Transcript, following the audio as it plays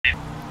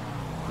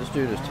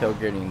dude is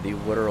tailgating the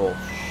literal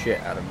shit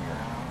out of me.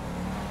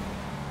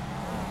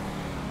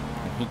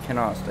 And he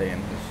cannot stay in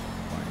his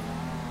lane.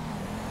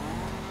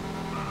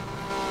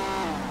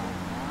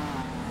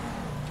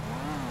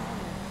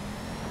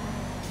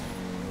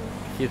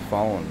 He keeps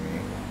following me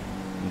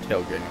and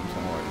tailgating him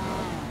somewhere.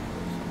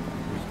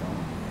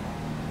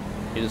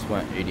 He just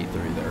went 83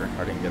 there.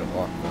 I didn't get a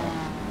block though.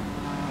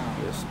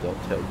 He is still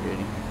tailgating.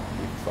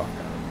 You fuck out.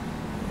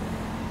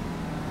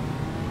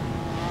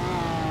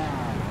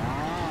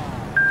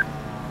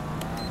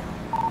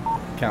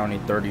 County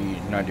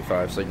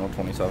 3095, signal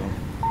 27.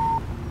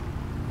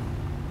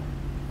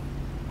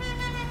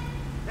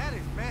 That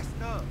is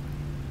messed up.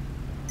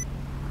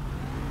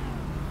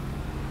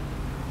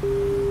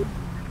 Go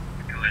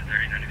ahead,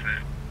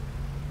 3095.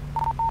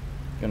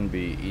 Gonna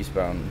be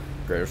eastbound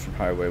Greaterson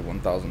Highway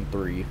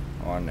 1003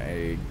 on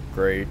a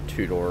gray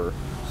two-door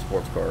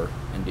sports car,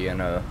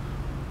 Indiana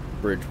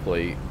bridge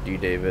plate D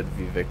David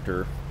V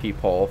Victor P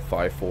Paul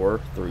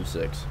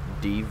 5436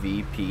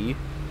 DVP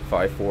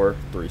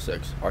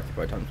 5436.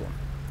 Occupied times 1.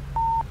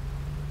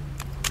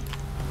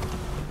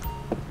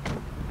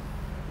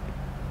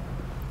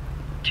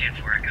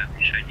 I got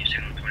you. Showing you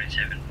signal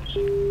 27,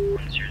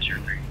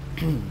 1003.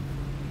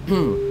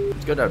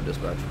 It's good to have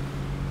dispatch.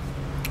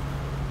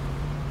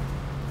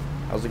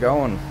 How's it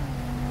going?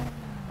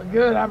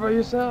 Good, how about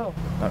yourself?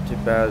 Not too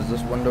bad. Is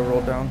this window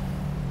rolled down?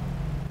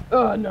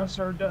 No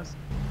sir, it doesn't.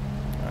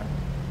 Alright.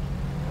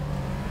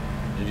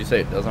 Did you say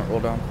it doesn't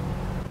roll down?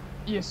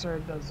 Yes sir,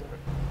 it does, sir.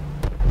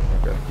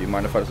 Okay. Do you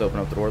mind if I just open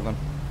up the door then?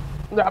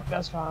 Nope,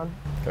 that's fine.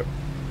 Okay.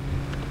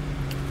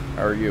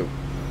 How are you?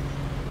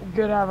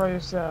 Good, how about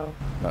yourself?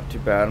 Not too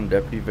bad. I'm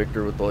Deputy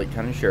Victor with the Lake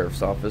County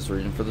Sheriff's Office. The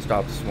reason for the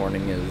stop this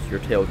morning is your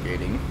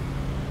tailgating.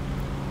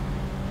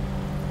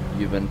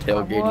 You've been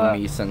tailgating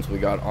me since we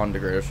got onto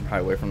Greaterson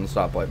Highway from the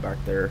stoplight back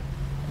there.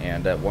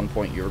 And at one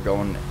point you were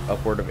going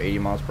upward of 80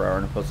 miles per hour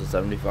and opposed to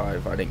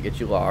 75. I didn't get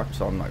you locked,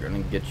 so I'm not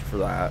going to get you for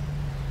that.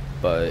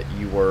 But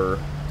you were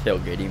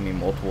tailgating me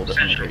multiple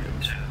different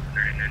occasions.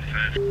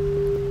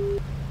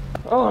 3095.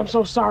 Oh, I'm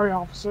so sorry,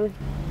 officer.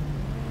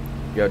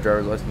 You got a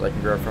driver's license I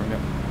can grab from you?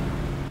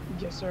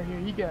 Yes sir, here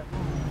you go.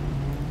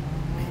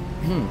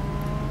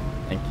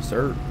 Thank you,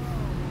 sir.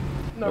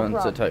 No Go ahead and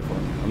problem. sit tight for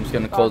me. I'm just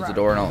going to close the Alright.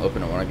 door and I'll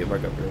open it when I get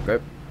back up here, okay?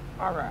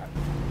 Alright.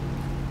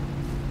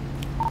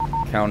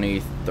 County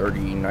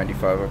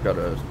 3095. I've got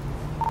a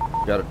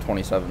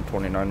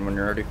 2729 when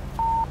you're ready.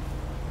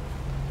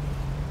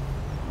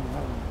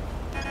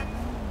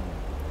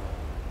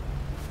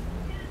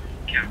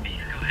 Copy,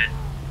 go ahead.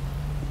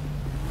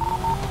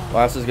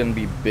 Last is going to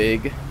be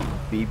Big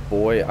B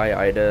Boy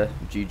I Ida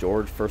G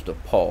George, first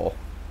of Paul.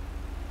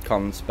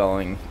 Common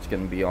spelling. It's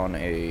going to be on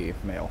a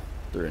mail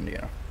through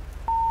Indiana.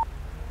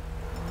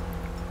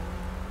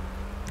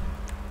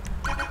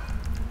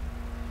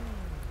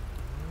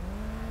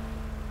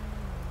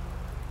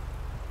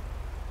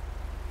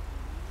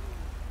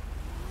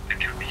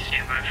 Copy,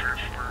 stand by for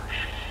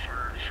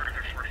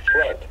further 43.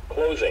 Front,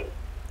 closing.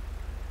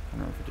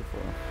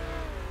 154.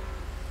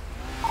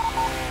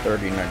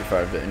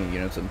 3095 to any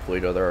units in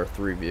Polito. There are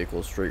 3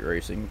 vehicles street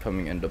racing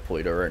coming into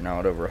Polito right now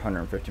at over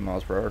 150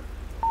 miles per hour.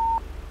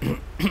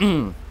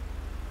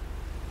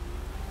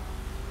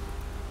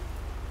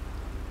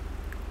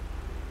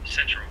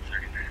 Central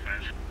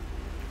 3095.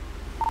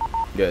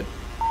 Good.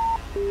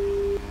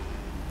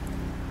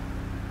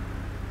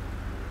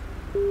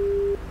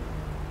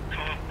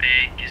 Paul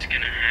Big is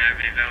going to have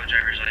a valid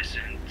driver's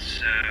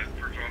license,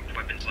 revoked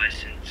weapons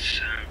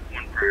license,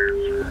 one prior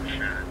for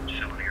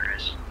felony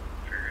arrest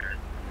for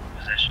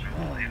possession of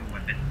a illegal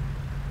weapon.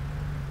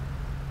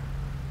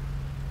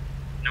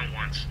 No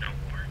wants, no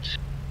warrants.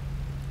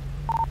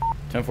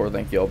 10-4,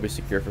 thank you. I'll be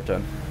secure for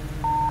 10.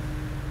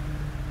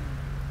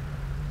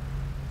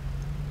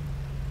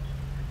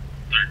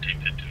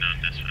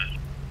 1359 dispatch.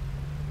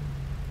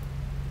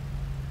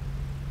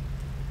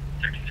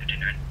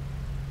 1359.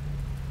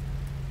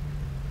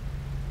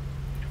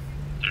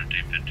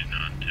 1359,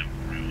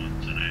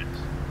 1041 tonight.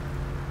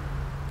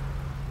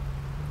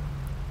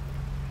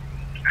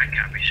 I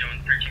copy,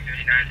 showing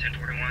 1359,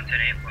 1041,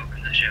 108.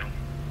 Welcome to the show.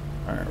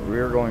 Alright, we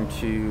are going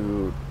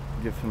to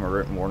give him a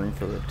written warning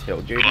for the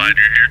tailgating. Glad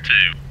you're here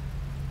too.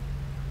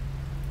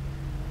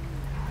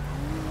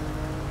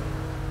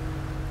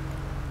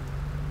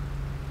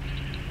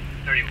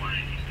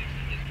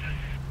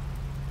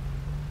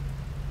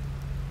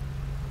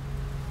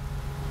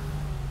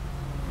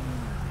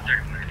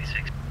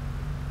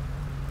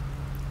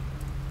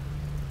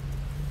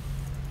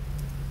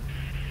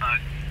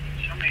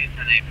 Show me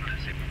the name for the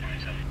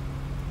 627.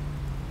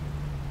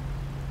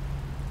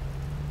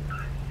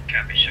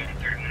 Copy, showing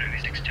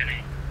 3196,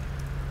 108.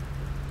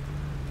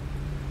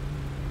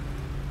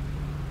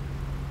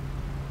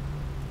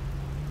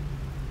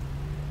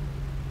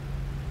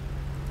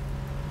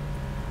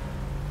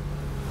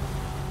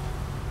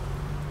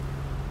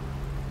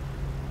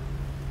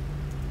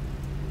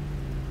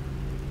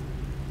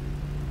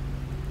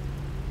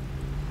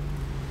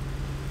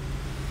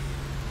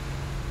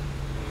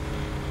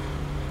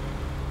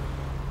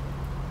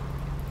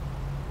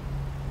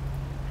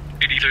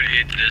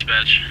 8038 to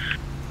dispatch.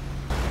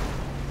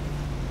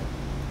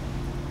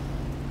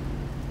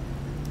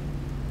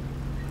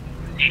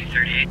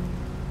 $8038.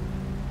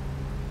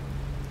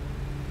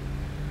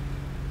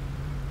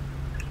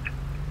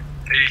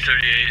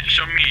 8038,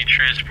 show me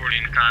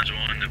transporting Cons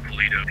 1 to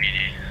Polito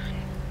PD.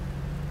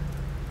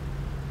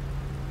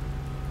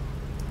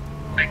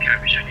 I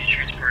copy, show you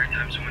transporting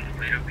Times 1 to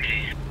Polito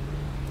PD.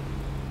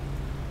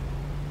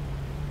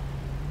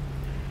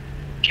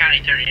 County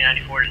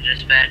 3094 to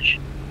dispatch.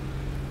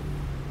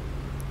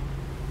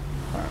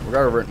 Alright, we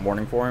got a written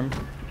warning for him.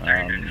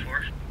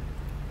 3094.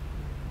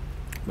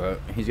 But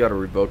he's got a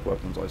revoked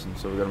weapons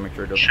license, so we gotta make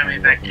sure he doesn't Show have me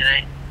any back weapons.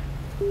 today.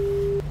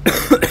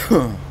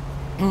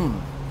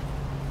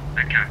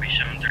 I copy,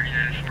 showing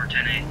 3094,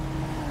 10-8.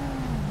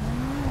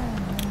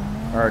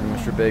 Alright,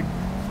 Mr. Big.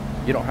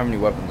 You don't have any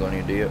weapons on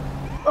you, do you?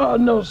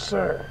 No,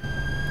 sir.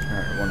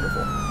 Alright,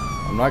 wonderful.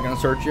 I'm not gonna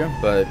search you,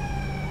 but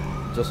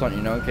just letting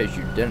you know, in case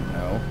you didn't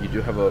know, you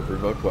do have a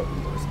revoked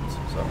weapons license.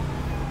 So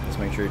just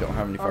make sure you don't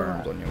have any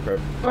firearms on you,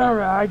 okay?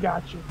 Alright, I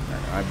got you.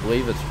 I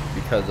believe it's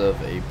because of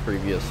a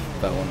previous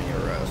felony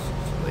arrest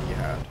that you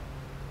had.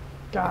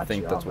 Got I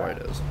think you. that's why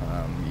it is.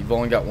 You've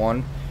only got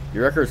one.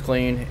 Your record's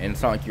clean, and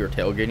it's not like you were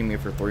tailgating me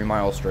for 3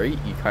 miles straight.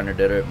 You kind of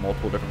did it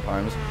multiple different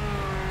times.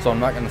 So I'm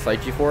not going to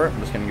cite you for it. I'm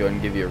just going to go ahead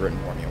and give you a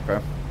written warning, okay?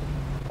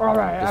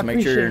 Alright, Just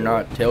make sure you're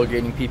not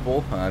tailgating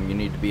people. You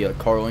need to be a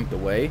car length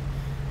away.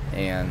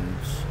 And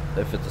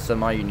if it's a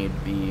semi, you need to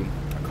be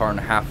a car and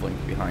a half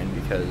length behind,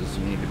 because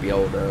you need to be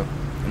able to,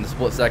 in the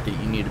split second,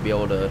 you need to be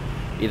able to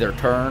either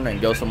turn and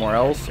go somewhere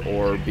else,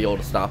 or be able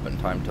to stop in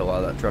time to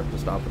allow that truck to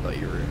stop without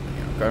you rear ending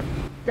it, okay?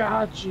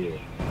 Got you.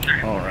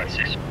 Alright.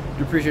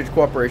 We appreciate your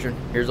cooperation.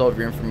 Here's all of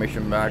your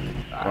information back.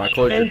 When I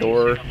close your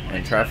door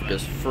and traffic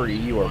is free,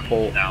 you are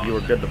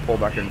good to pull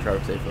back in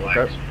traffic safely,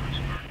 okay?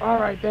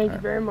 Alright, thank you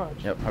very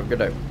much. Yep, have a good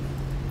day.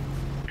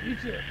 You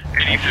too.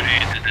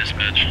 8038 to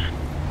dispatch.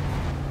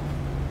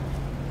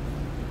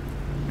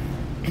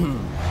 I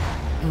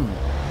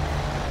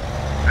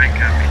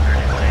copy,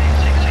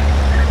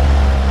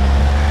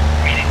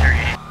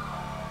 3038.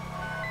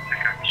 I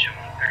copy, showing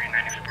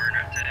 3094,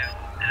 not to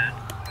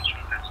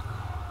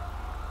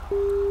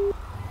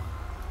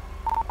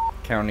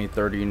County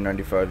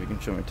 3095, you can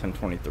show me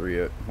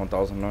 1023 at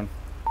 1009.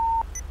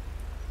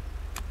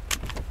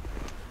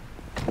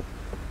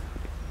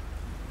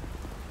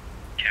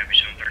 Copy,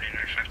 showing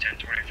 3095,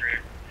 1023,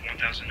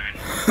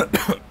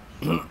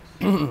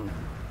 1009.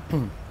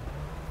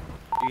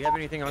 Do you have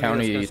anything on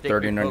County you that's gonna stick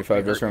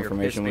 3095, just for your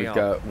information, piss me we've off?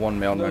 got one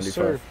male No, 95.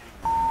 sir.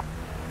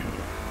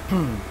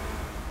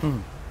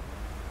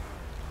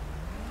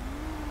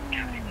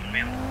 Copy, one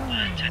male,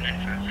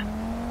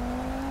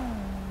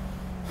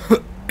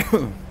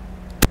 1095.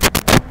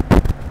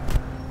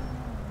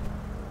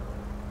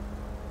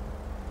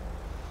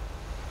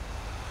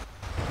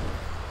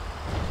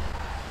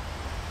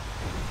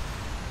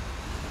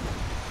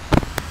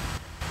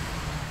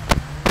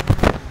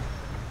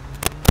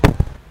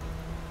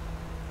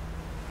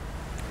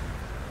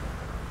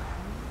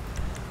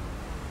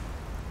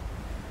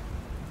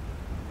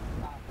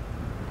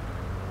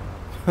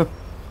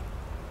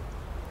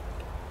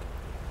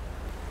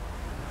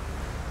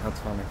 That's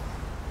funny.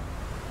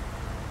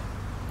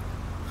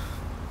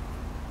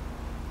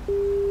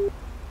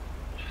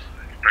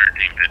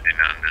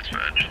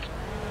 Dispatch.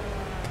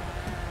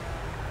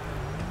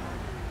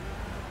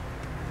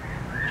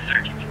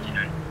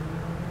 1359.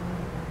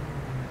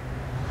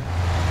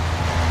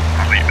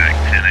 I'll be back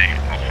 10-8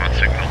 off my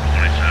signal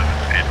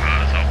 27.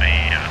 Advise I'll be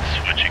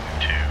switching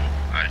to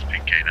ISP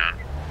K9.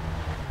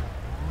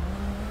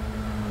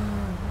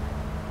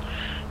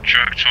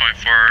 Truck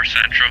 24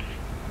 Central.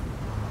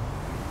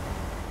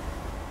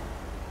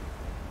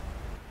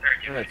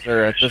 Alright,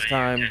 sir, at this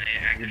time,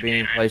 you're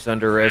being placed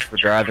under arrest for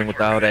driving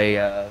without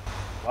a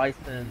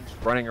license,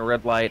 running a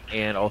red light,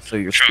 and also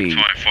your Truck speed.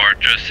 24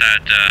 just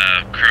had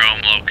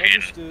Chrome Loki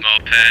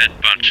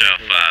moped, bunch of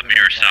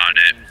mirrors on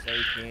it.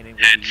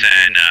 Hits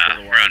and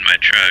run my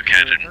truck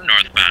headed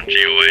northbound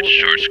GOH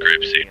short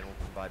script seat.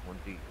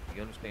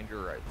 You understand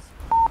your rights.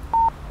 I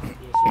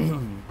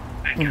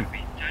copy. Do I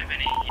have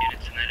any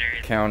units in that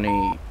area?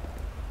 County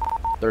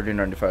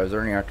 3095, is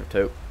there any active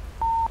tote?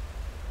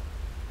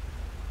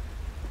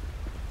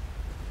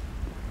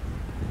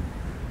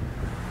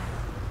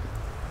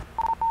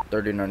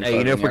 Hey,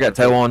 you know if we got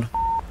tow on?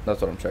 That's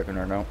what I'm checking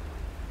right now.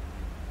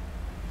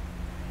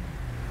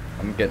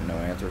 I'm getting no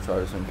answer, so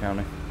I assume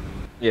county.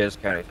 Yeah, it's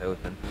county tow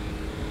then.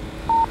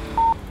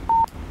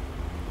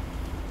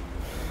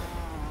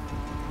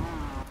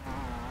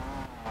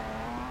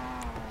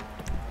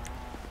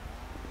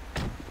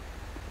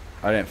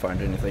 I didn't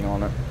find anything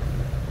on it.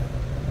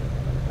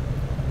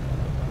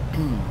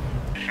 5,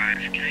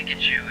 can I get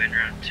you in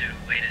route 2?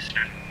 Latest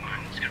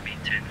 911 is going to be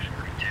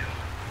 1042.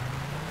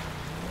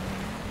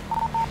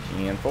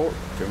 And forward,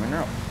 trimming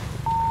route.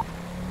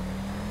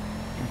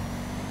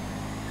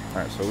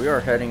 Alright, so we are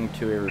heading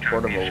to a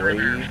report of a lady.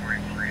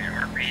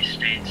 RP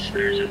states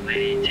there's a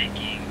lady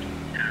taking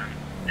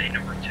day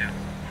number 2 on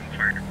the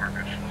fire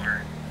department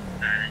floor.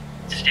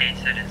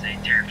 States that is a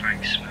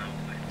terrifying smell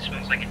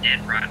smells like a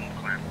dead, rotten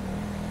clown.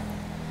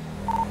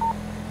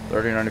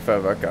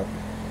 3095, I copy.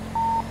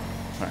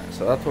 Alright,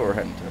 so that's what we're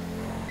heading to.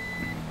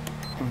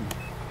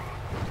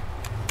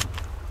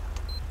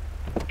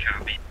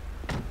 Copy.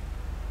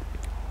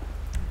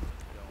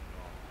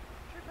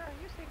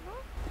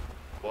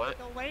 What?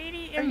 The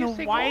lady Are in you the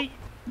single? white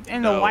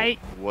No, white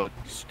what's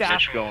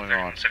stuff going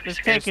on? is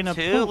taking a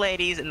Two poop.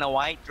 ladies in the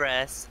white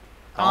dress.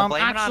 Don't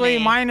blame Actually, it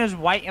on me. mine is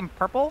white and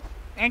purple.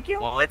 Thank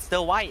you. Well, it's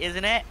still white,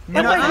 isn't it?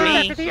 No, It wasn't no,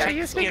 me. Deputy, are Check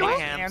you the security single?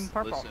 cams. And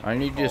purple. Listen, I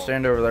need you to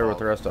stand over there with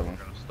the Paul, rest of them.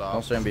 we're gonna stop.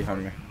 Don't stand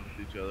behind me.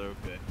 With each other, okay?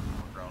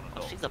 We're grown Oh,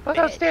 adults. she's a Well,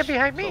 don't bitch. stand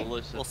behind So me.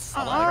 listen, We'll I'm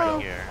slut gonna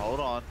right here. hold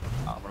on.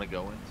 I'm gonna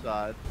go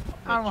inside. I'm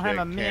I gonna don't have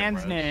check a man's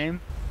cameras.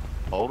 name.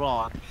 Hold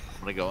on. I'm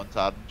gonna go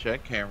inside and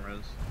check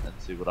cameras and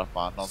see what I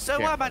find on the So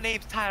cameras. what? My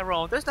name's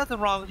Tyrone. There's nothing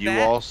wrong with You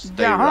that. all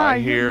stay Yeah, hi, right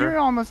you're here.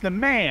 almost a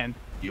man.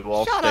 You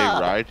all Shut stay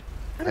up. right.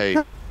 Hey,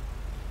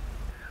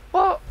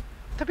 Well,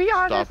 to be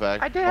honest,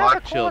 acting I did have a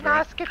like children.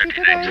 colonoscopy I'll be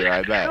today,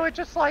 right back. so it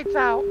just lights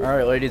out.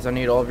 Alright, ladies, I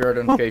need all of your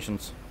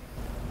identifications.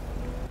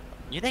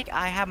 You think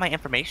I have my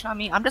information on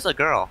me? I'm just a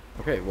girl.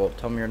 Okay, well,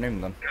 tell me your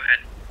name then. Go ahead.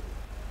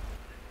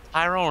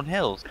 Tyrone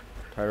Hills.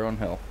 Tyrone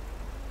Hill.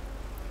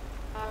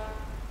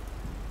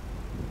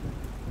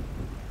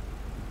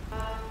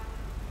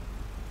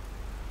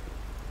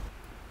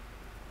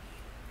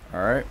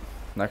 Alright,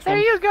 next There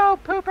one. you go,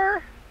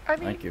 pooper. I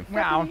mean, Thank you.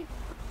 Wow. deputy.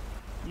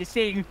 You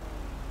see,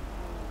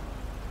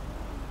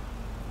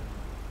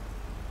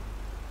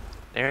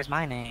 There's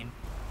my name.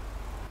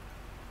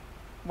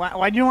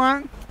 what do you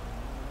want?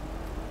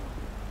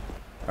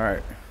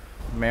 Alright,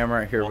 ma'am,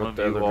 right here One with of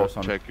the you other all dress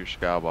on. check your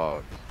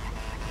skybox.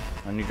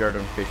 I need your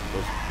identification,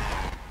 please.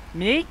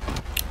 Me?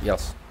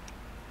 Yes.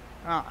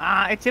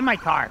 It's in my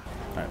car.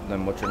 Alright,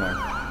 then what's your name?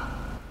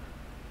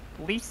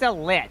 Lisa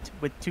Lit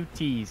with 2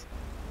 T's.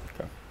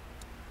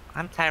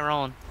 I'm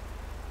Tyrone.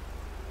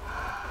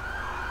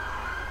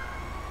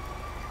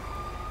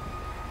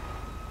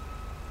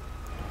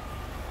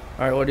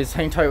 Alright, ladies,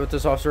 hang tight with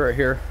this officer right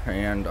here,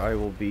 and I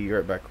will be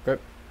right back,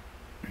 okay?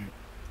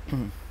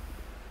 Alright,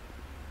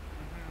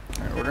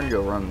 we're gonna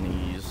go run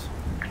these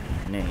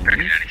names.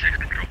 3096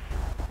 control.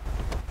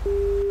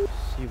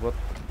 See what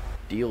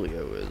the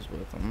dealio is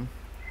with them.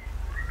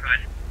 Go ahead.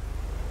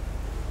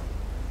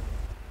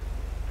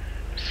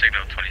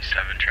 Signal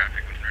 27,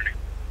 traffic was running.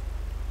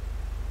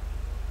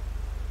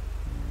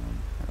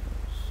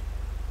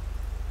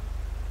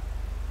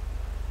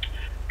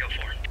 Go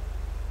for it.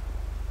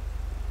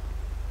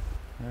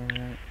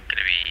 Alright.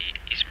 Gonna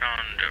be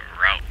eastbound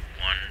Route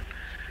 1,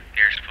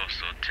 nearest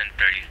postal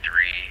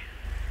 1033.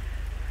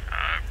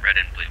 Red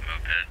and blue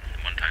moped,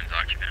 1 times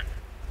occupant.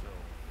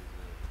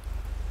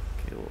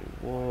 Kilo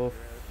Wolf.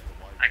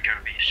 I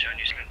copy. Showing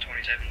you signal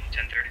 27,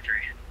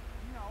 1033.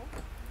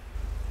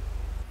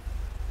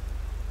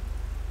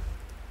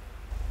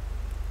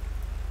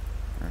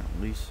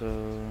 Alright, Lisa.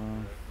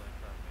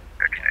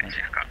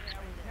 3096 cops.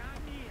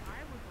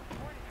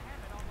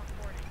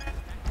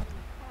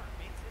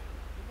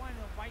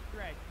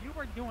 You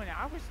were doing it.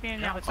 I was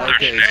standing Yeah, outside.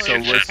 Okay, There's so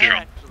no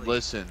listen,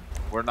 listen.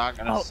 We're not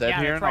gonna Oh, sit yeah,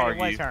 here that's and right. It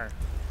was argue. her.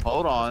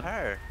 Hold on,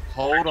 Her.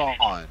 hold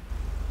on.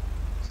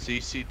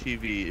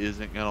 CCTV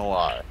isn't gonna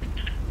lie.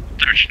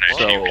 1319,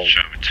 So,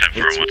 show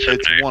 1041, what's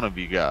It's happening? one of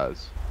you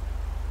guys.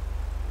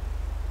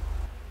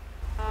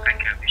 I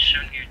copy.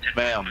 Showing you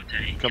 1041.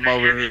 Ma'am, come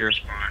over here.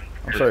 Respond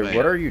I'm sorry, man.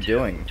 what are you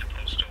doing? to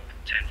postal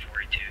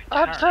 1042.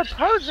 I'm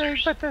proposing,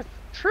 but the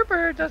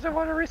trooper doesn't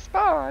want to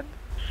respond.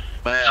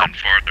 Ma'am,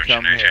 10-4,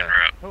 come 1319 here.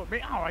 route.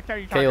 Oh, I thought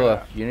you were talking Kayla,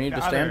 about you need the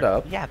to stand other-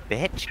 up. Yeah,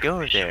 bitch. Go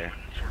over there.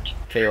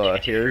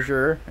 Kayla, here's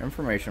your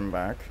information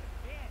back.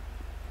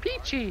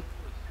 Peachy.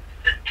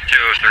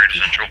 203 to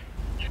Central.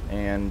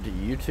 And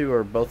you two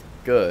are both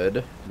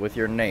good with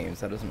your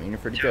names. That doesn't mean you're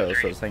free to go,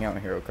 so just hang out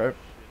here, okay?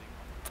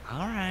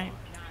 Alright.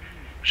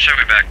 Show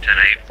me back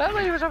 10-8. That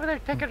lady was over there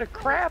taking a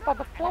crap on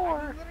the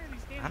floor.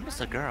 I'm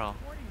just a girl.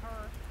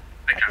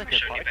 I I copy. think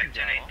Showing you back 10-8.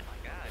 CCTV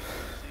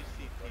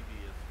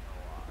isn't gonna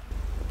lie.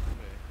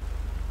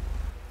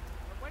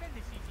 What did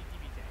the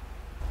CCTV say?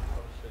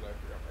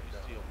 You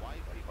see a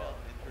white pickup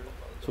enter,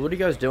 So what are you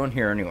guys doing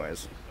here anyways?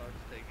 starts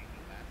taking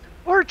a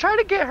massive We're trying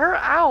to get her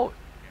out.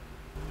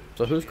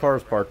 So whose car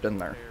is parked in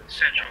there?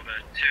 Central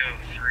to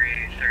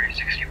 203,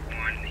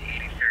 3061,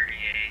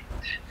 8038,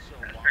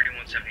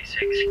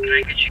 3176. Can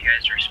I get you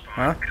guys to respond?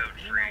 Huh? Code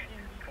free.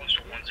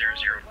 Postal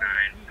 1009.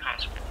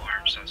 Possible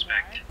armed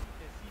suspect.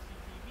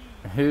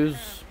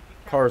 Whose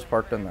car is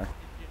parked in there?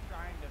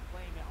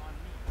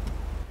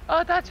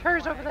 Oh, that's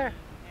hers over there.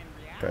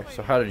 Okay,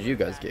 so how did you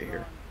guys get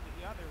here?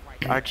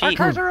 Our Our Jeep.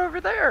 cars are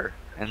over there.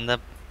 And the...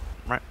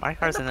 My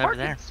car's in in the over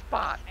parking there.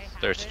 spot.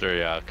 There's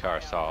 3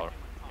 cars all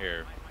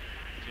here.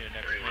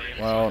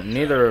 Well,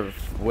 neither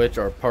of which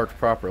are parked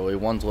properly.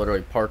 One's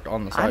literally parked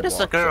on the sidewalk. I'm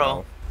just a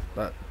girl.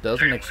 So that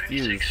doesn't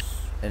excuse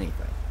anything.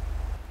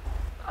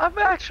 I'm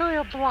actually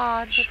a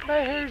blonde, but my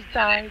hair's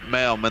dyed.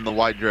 Ma'am in the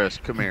white dress,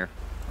 come here.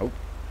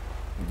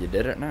 You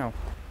did it now.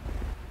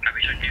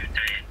 Copy. Showing you 10-8.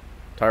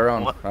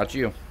 Tyrone, What? that's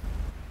you.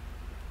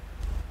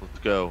 Let's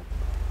go.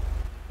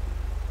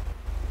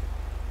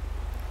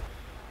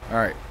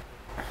 Alright.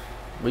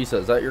 Lisa,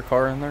 is that your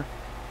car in there?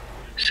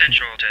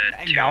 Central to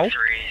No. 203,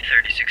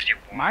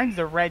 3061. Mine's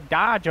a red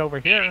Dodge over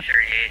here.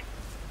 38.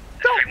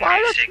 Don't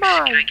lie, that's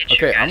mine.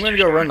 Okay, I'm gonna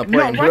go run the plate,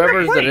 No, and run the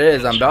whoever plate. it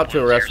is, I'm about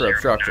to arrest for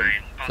obstruction.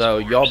 So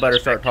y'all better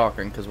start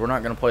talking, because we're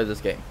not gonna play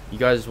this game. You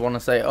guys want to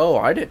say, "Oh,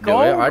 I didn't do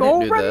it. I didn't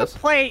do run this." the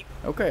plate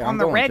Okay, on I'm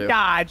the going red to.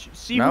 Dodge.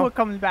 See No, who it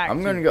comes back I'm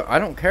to. gonna go. I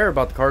don't care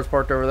about the cars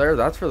parked over there.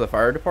 That's for the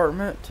fire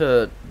department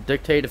to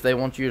dictate if they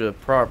want you to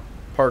park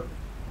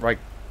like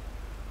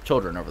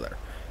children over there.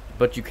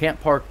 But you can't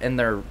park in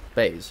their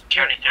bays.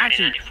 County 30,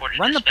 Actually, 94 to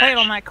run the dispatch. plate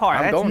on that car.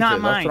 I'm That's going not to.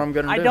 mine. That's what I'm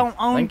gonna I do. don't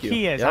own Thank you.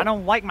 Kias. Yep. I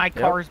don't like my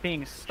cars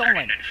being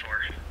stolen.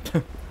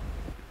 3094.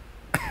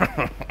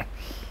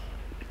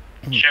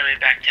 Show me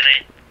back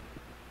tonight.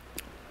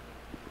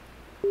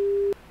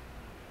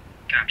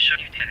 Cop, show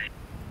you tonight.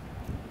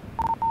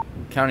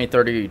 County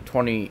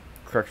 3020,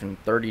 correction,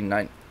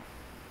 39.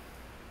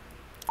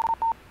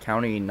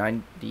 County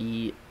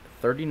 90,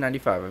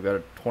 3095. I've got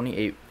a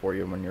 28 for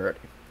you when you're ready.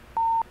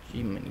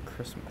 Gee, mini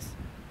Christmas.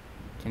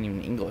 Can't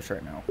even English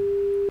right now.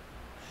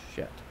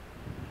 Shit.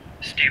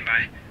 Stand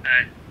by.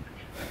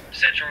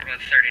 Central to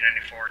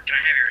 3094. Can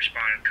I have you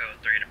respond in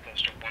code 3 to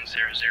postal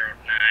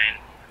 1009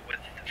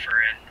 for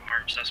an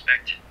armed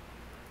suspect?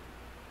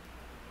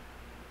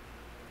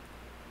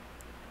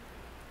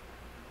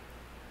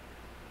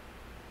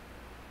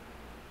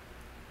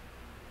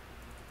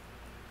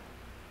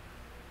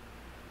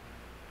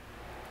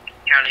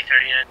 County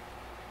 39.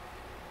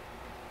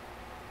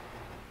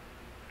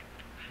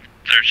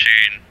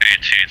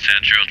 1318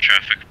 Central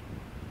traffic.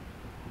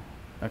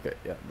 Okay,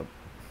 yeah.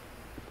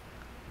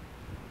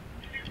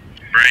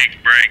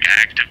 Break,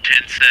 active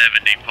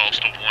 1070,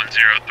 postal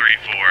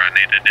 1034. I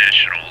need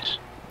additionals.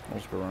 I'll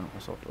just go run it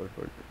myself really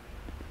quick.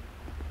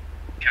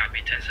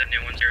 Copy 1070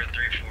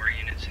 1034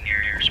 units in the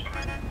area respond.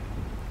 Alright,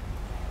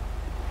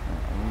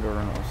 I'm gonna go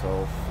run it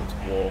myself. It's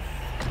Wolf.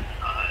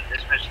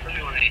 Dispatch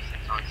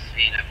 3186 on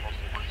scene at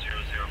postal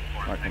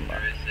 1004. I can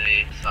There is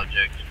a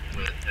subject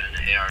with an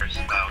AR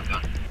style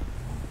gun.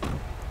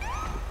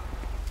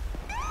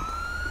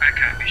 I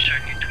copy,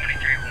 showing you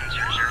 231009.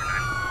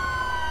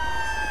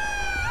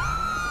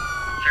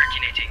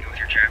 1318, go with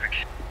your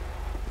traffic.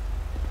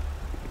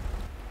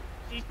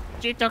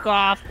 She took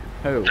off.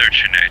 Who?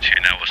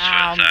 1318, that was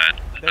suicide.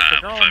 The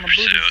girl in the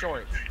booty pursuit.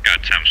 shorts.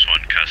 Got times 1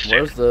 custody.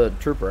 Where's the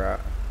trooper at?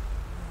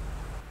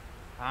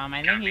 I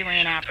think he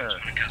ran after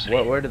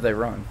her. Where did they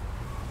run?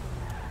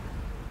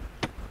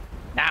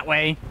 That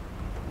way.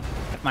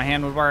 If my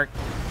hand would work.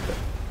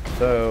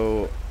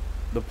 So,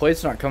 the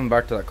plate's not coming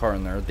back to that car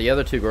in there. The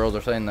other two girls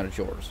are saying that it's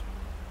yours.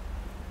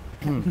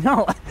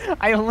 No,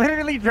 I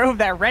literally drove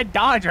that red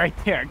Dodge right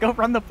there. Go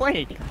run the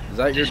plate. Is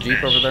that your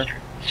Jeep over there?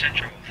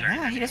 Central.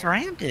 Yeah, he just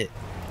rammed it.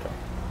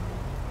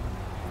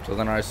 So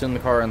then I assume the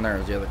car in there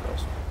is the other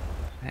girl's.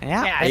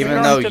 Yeah. Yeah, Even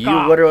the girl though took you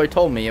off. literally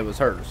told me it was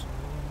hers.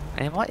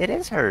 And what? It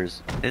is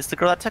hers. It's the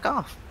girl that took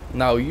off.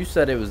 No, you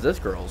said it was this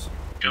girl's.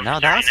 No,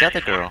 that's the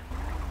other girl.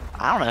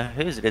 I don't know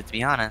whose it is, to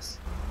be honest.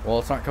 Well,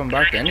 it's not coming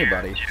back to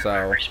anybody,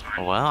 so...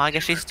 Well, I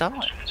guess she stole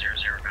it.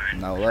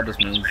 No, that just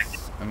means...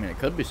 I mean, it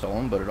could be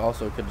stolen, but it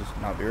also could just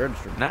not be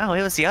registered. No,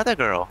 it was the other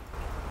girl.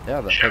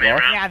 Yeah, that took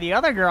off. Yeah, the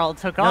other girl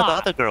took No, off. the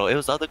other girl. It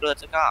was the other girl that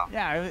took off.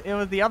 Yeah, it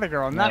was the other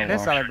girl, not No,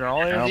 this well, other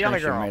girl. It I was don't the other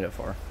think she girl. made it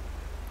far.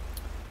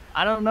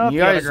 I don't know if You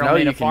the other guys girl know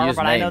made you it can far, use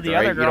but I know names, the right?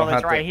 other You girl don't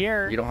that's have right to,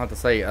 here. You don't have to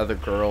say other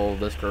girl,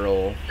 this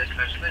girl,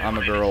 I'm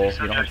a girl. You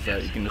don't have to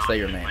say. You can just say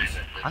your names.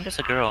 I'm just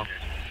a girl.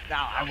 No,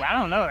 I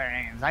don't know their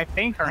names. I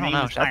think her I don't name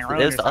know. is That's-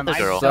 Tyrone it's or the something.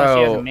 other I girl. just know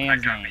she has a So-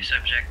 man's name.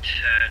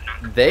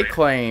 Subject, They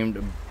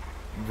claimed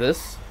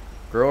this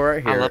girl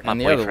right I here love my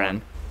and the other boyfriend.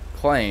 one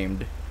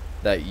claimed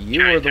that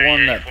you were the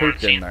one that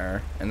pooped in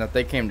there and that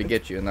they came to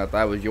get you and that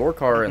that was your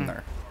car in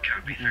there.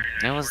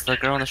 It was the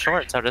girl in the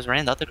shorts. I just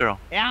ran the other girl.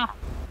 Yeah.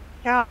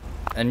 Yeah.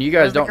 And you It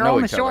guys was the don't girl know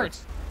in each the other.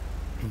 shorts.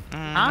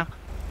 Huh?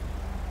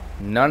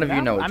 None of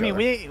you know each I mean,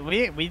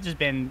 other. we just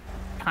been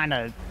kind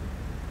of,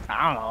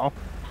 I don't know.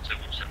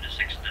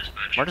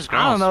 We're just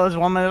girls. I don't know this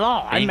woman at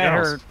all. I Being met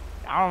girls. her,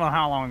 I don't know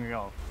how long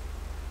ago,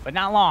 but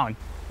not long.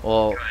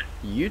 Well,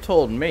 you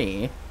told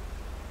me,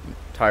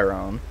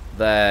 Tyrone,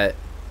 that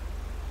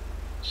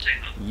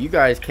you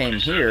guys came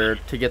here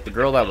to get the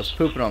girl that was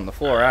pooping on the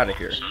floor out of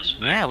here.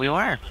 Yeah, we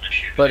were.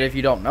 But if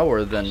you don't know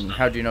her, then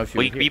how'd you know she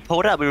was We here?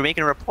 pulled up. We were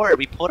making a report.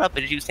 We pulled up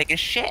and she was taking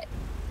shit.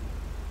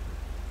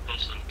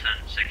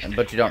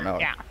 But you don't know her.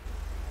 Yeah.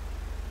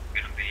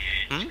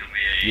 Hmm?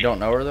 You don't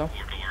know her, though?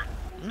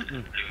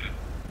 Mm-mm.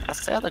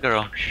 That's the other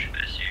girl.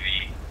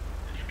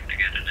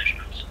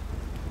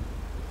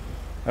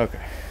 Okay.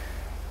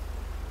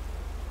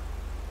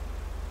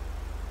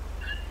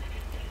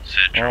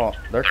 Central. Well,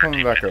 they're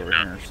coming back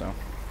 1359. over here, so...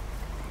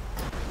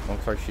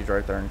 Looks like she's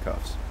right there in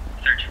cuffs.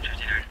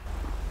 1359.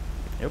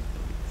 Yep,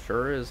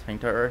 sure is. Hang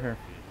tight right here.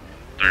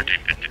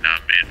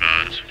 1359, be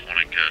advised,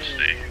 one in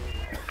custody.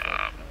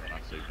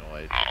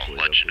 I'll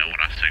let you know when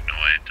I signal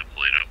it to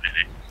Polito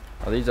PD.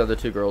 Are these other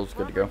 2 girls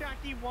good to go?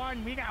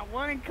 We got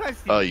one in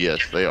custody. Oh, yes,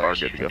 they are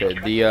good to go. Okay,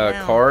 the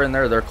car in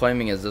there they're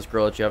claiming is this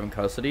girl that you have in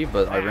custody,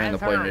 but I ran the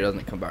plate and it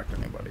doesn't come back to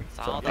anybody.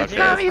 So. It's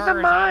not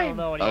even mine.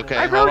 Okay,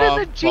 I hold rode in on.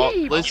 the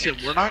Jeep. Listen,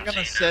 we're not going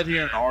to sit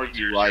here and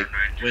argue like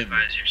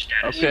women.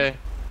 Okay?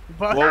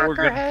 But What we're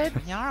gonna...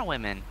 Cockerhead. We are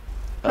women.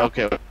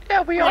 Okay,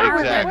 Yeah, we are.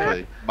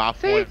 exactly. My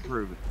point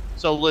proven.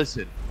 So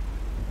listen,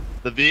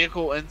 the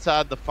vehicle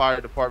inside the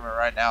fire department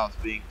right now is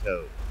being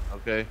towed.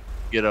 Okay?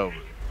 Get over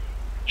it.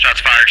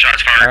 Shots fired,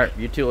 shots fired. Alright,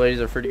 you 2 ladies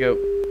are free to go.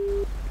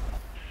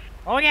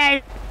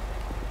 okay.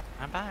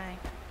 Bye.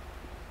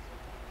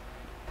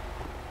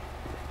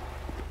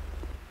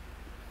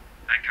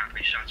 I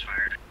copy, shots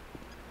fired.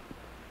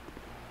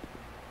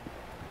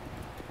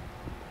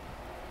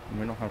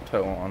 We don't have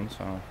tow on,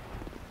 so.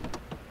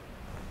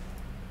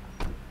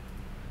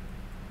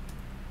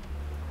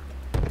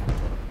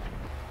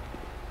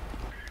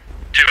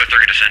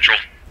 .203 to Central.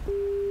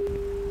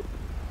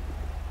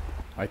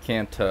 I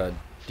can't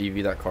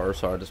DV that car,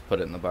 so I just put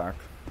it in the back.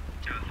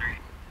 203.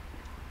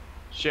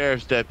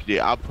 Sheriff's deputy,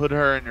 I'll put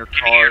her in your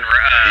car.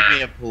 Meet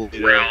me in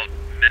Polito,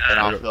 and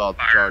I'll fill out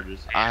the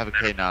charges. I have a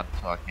K9,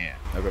 so I can't.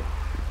 Okay.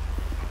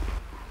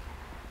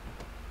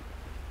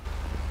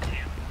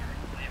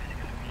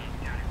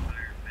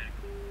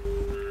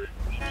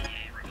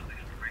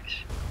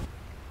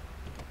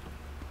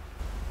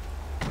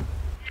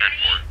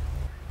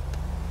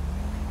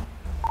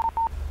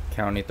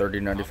 County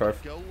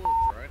 3095. Go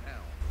look right now.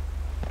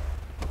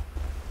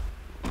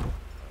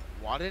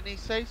 Why didn't he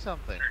say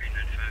something?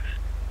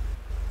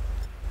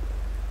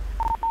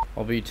 3095.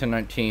 I'll be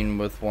 1019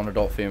 with 1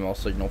 adult female,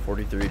 signal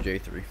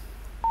 43J3.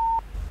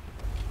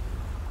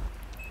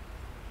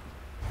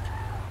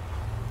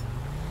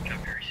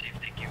 Copy, received,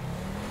 thank you.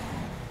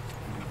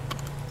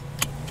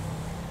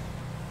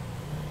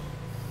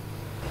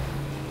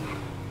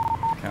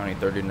 County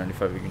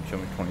 3095, you can show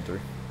me 23.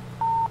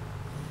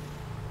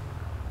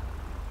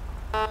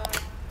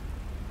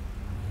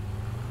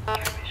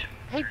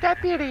 Hey,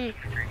 deputy.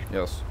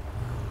 Yes.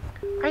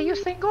 Are you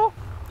single?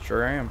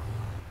 Sure I am.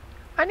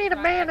 I need a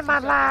man in my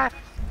life.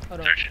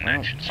 Well,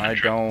 I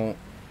don't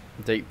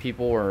date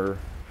people or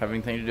have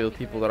anything to do with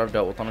people that I've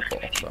dealt with on a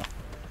call, so.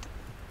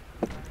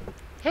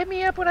 Hit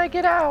me up when I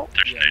get out.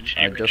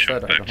 I just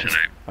said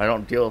I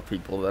don't deal with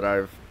people that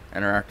I've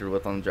interacted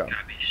with on the job.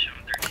 Copy, show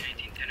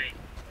 1318 10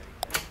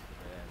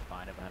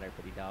 Fine of $150 or even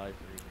go to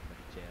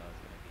jail. It's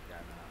gonna be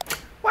driving out.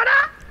 What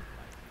up?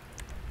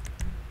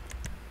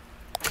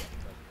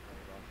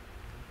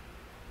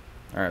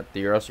 Alright,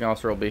 the arresting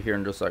officer will be here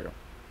in just a second.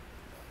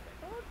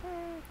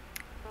 Okay.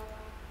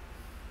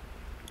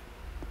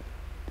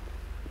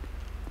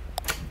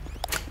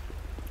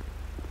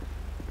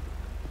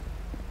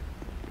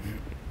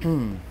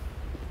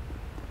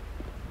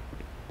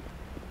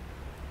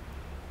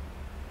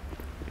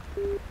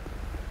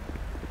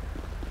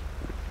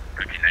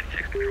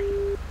 1396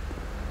 control.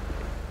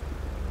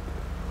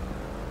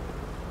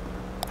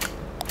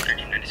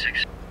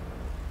 1396.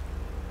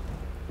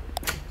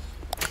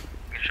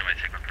 Show my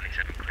take on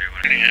 27 clear.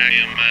 Any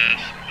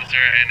EMS? Is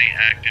there any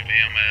active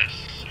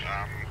EMS?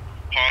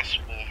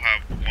 Possible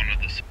have one of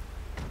the.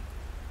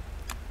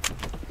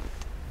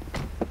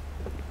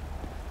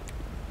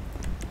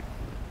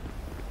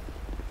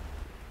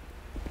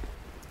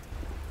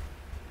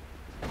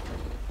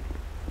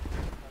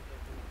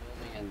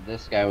 And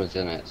this guy was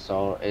in it.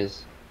 So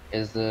is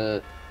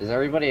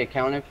everybody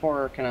accounted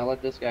for, or can I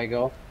let this guy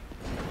go?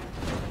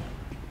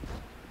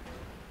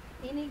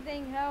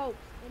 Anything helps.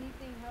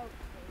 Anything helps.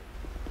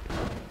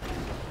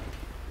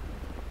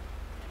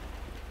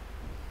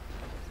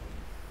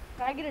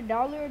 Can I get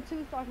 $1 or $2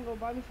 so I can go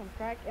buy me some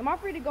crack? Am I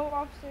free to go,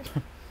 officer?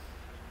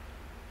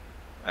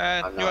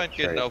 Man, you ain't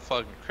getting no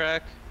fucking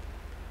crack.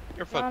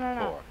 You're fucking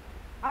No. poor.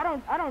 I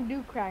don't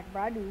do crack,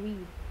 bro. I do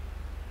weed.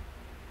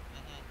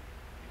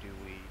 You do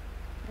weed.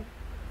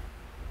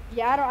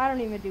 Yeah, I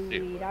don't even do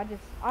weed.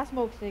 I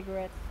smoke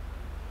cigarettes.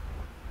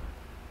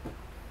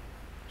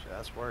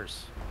 That's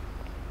worse.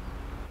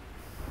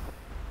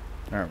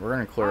 Alright, we're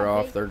gonna clear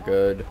off. They're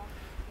good.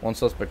 1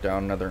 suspect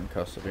down, another in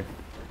custody.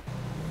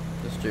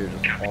 This dude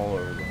is all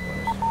over the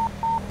place.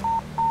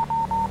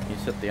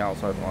 He's hit the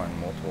outside line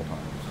multiple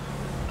times.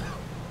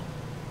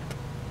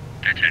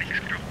 1396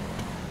 control.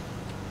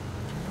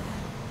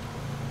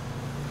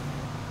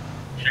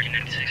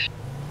 1396.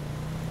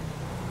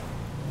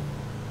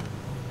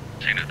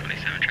 Signal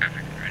 27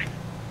 traffic ready.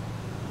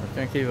 We're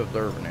gonna keep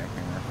observing it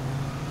here.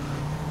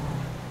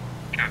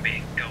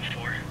 Copy, go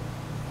 4.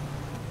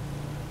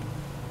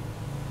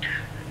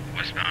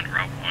 Westbound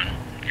Route 1.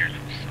 Here's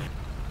what's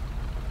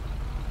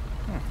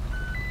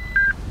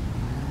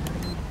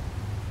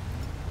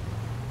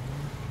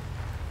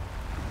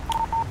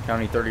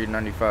County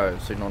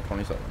 3095, signal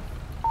 27.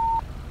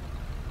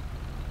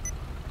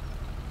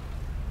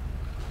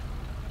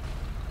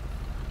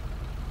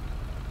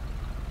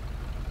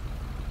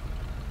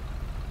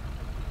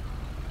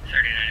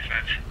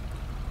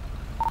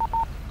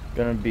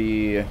 Gonna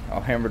be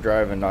Alhambra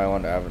Drive and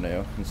Nyland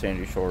Avenue in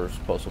Sandy Shores,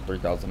 postal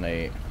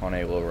 3008 on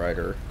a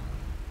lowrider,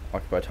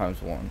 occupied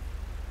 ×1.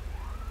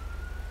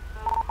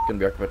 going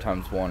to be occupied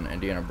times 1,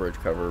 Indiana Bridge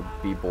cover,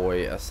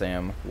 B-Boy,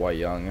 Sam, Y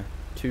Young,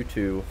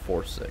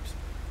 2246.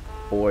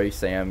 Boy,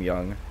 Sam,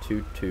 Young,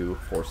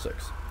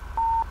 2246.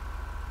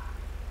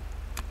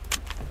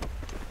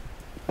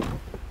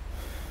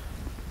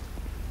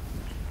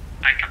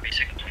 I copy,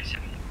 signal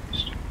 27,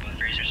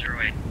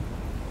 3008.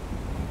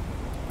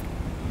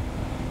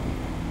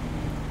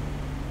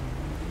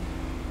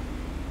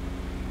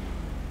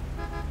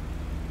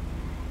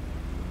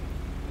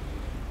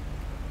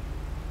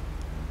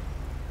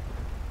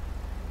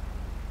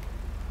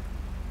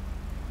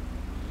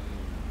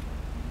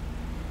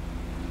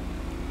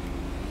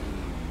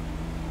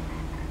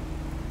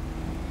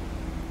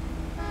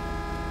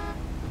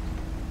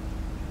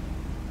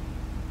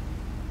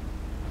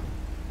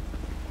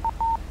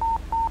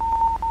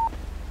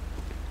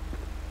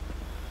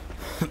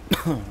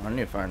 I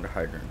need to find a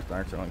hydrant because I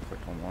accidentally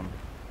clicked on one.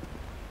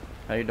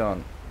 How you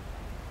doing?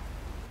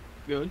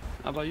 Good.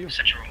 How about you?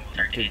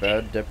 Not too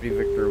bad. Deputy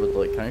Victor with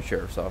Lake County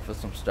Sheriff's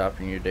Office. I'm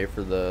stopping you today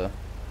for the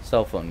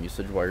cell phone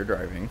usage while you're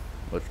driving,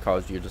 which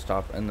caused you to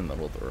stop in the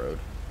middle of the road,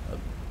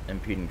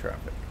 impeding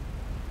traffic.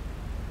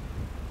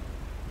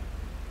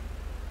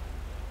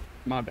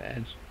 My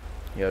bad.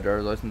 You have a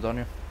driver's license on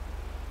you?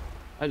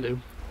 I do.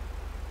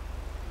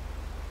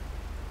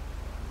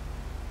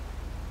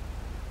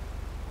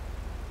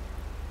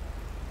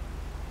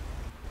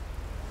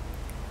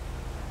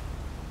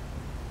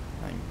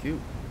 Thank you.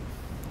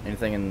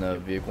 Anything in the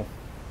vehicle?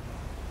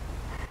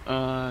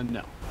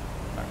 No.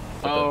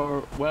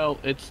 Well,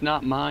 it's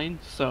not mine,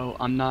 so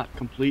I'm not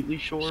completely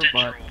sure,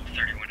 but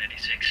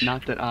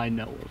not that I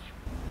know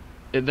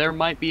of. There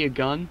might be a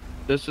gun.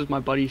 This is my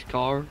buddy's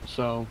car,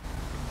 so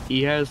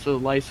he has the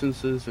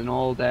licenses and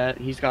all that.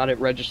 He's got it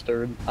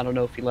registered. I don't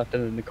know if he left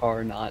it in the car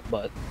or not,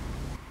 but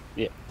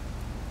yeah.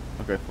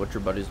 Okay, what's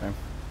your buddy's name?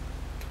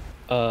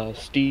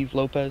 Steve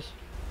Lopez.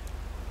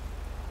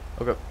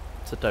 Okay,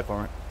 sit tight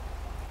for me.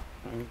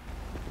 Alright.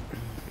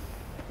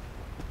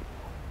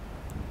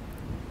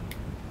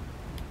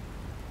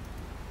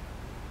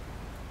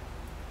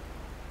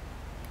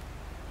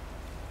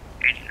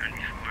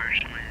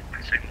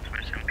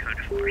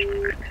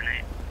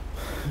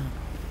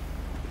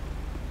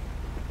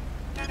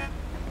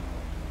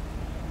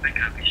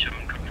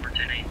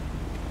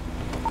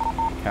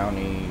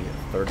 County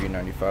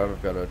 3095.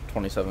 I've got a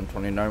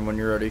 2729 when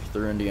you're ready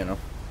through Indiana.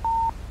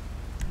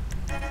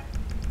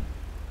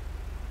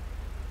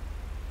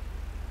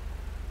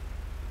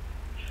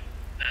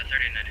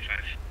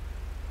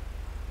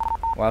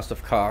 Last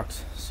of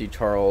Cox, C.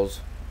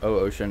 Charles, O.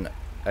 Ocean,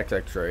 X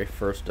X-ray.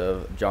 First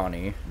of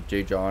Johnny,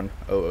 J. John,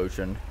 O.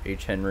 Ocean,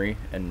 H. Henry,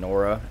 and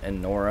Nora,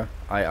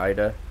 I.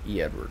 Ida, E.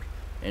 Edward.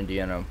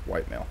 Indiana,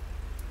 white male.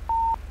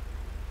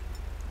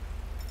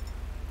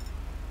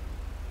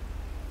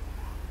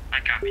 I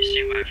copy,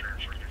 stand by for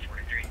further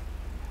 43.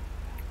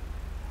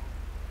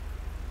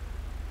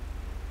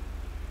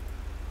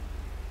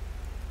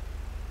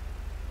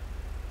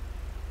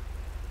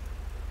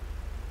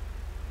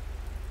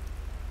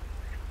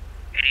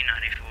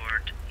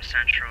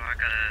 Central, I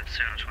got a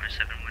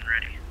 727 when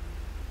ready.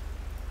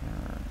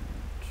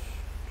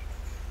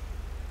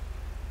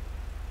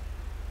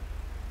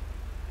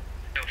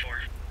 Go for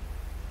it.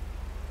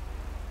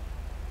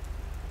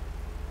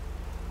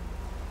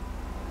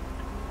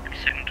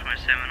 Signal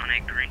 27 on a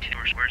green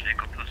two-door squares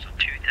vehicle postal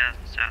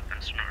 2000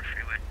 southbound Sonora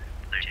Freeway.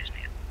 There's his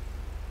need.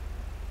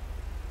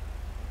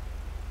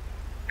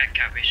 I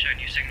copy, showing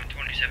you signal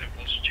 27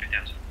 postal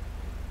 2000.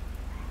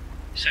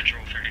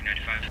 Central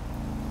 3095.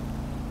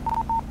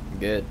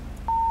 Good.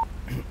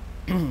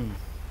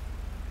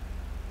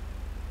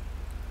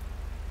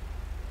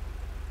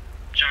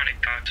 Johnny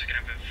Cox is going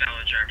to have a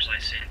valid driver's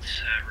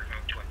license,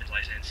 revoked weapons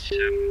license,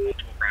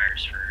 multiple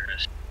priors for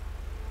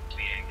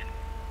speeding and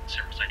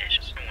several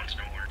citations. No one's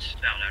no warrants.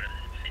 Valid out of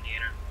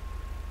Indiana.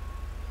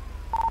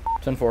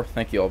 10-4.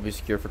 Thank you. I'll be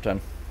secure for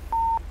 10.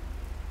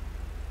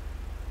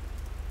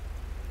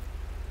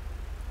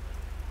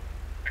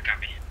 I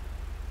copy.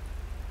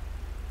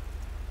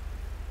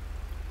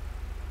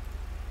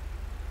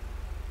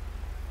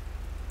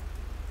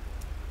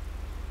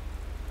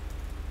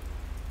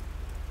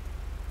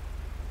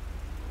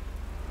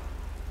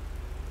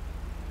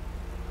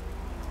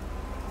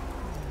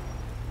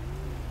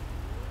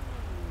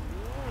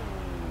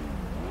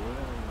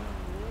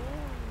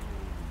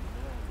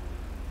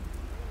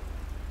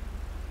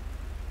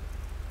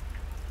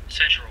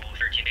 Central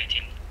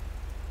 1318.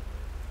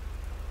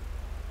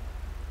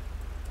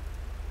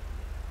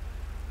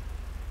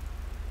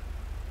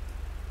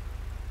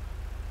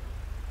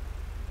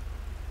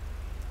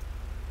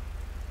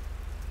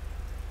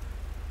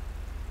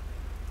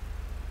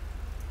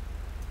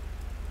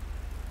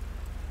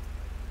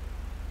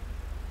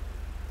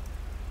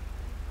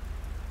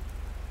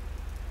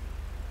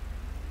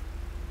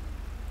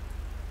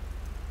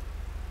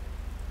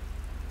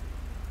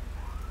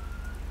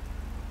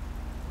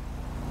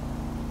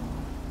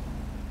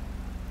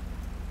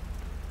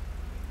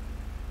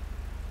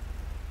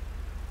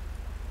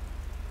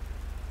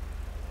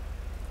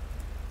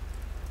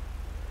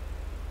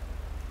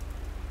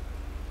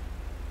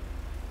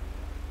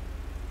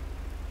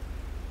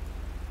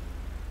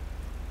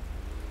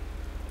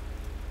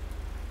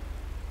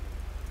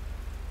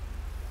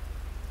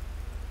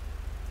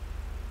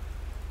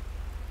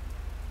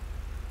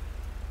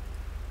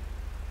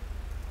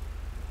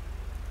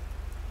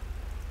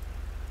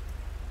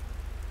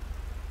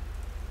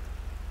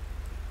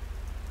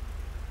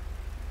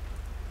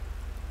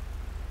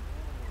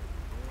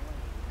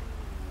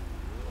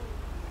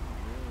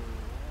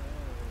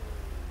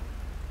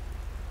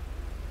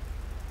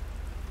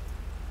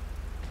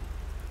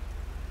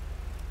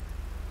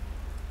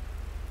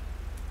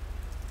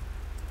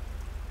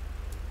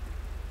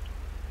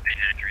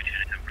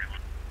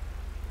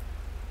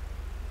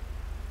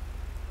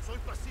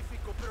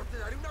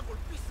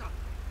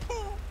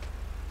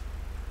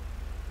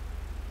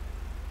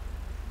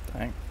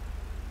 Dang.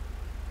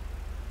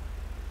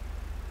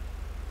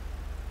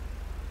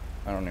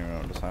 I don't even know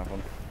what just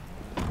happened.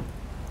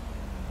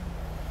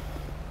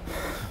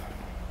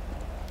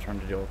 Trying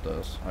to deal with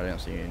this. I didn't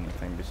see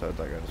anything besides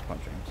that guy just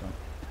punching, so.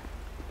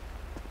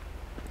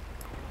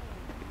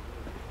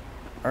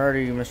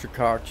 Alrighty, Mr.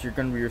 Cox, you're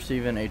going to be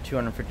receiving a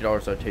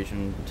 $250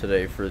 citation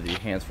today for the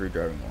hands-free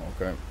driving law,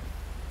 okay?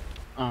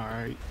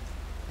 Alright.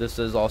 This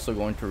is also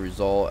going to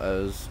result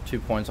as 2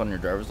 points on your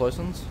driver's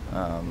license.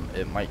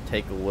 It might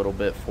take a little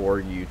bit for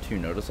you to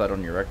notice that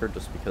on your record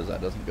just because that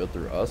doesn't go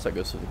through us, that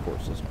goes through the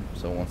court system.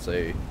 So once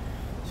they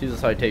see the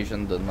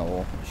citation, then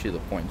they'll issue the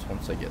points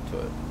once they get to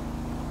it.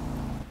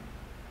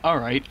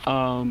 Alright,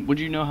 would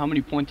you know how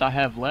many points I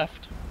have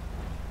left?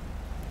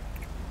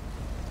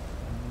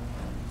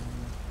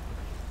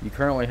 You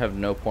currently have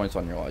no points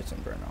on your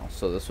license right now,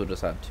 so this would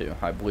just add 2.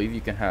 I believe you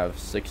can have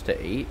 6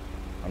 to 8.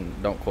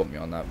 Don't quote me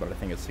on that, but I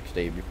think it's 6 to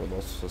 8 before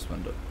they'll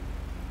suspend it.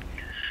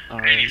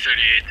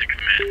 8038 to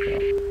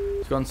command.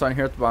 Let's go and sign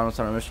here at the bottom,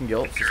 sign omission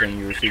guilt, so saying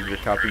you received your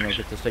copy and you'll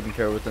get this taken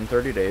care of within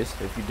 30 days.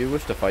 If you do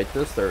wish to fight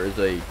this, there is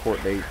a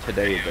court date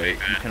today that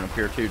you can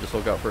appear to. Just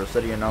look out for a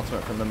city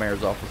announcement from the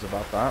mayor's office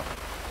about that,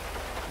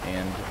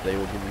 and they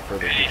will give you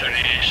further details.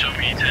 8038, show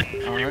me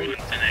 1041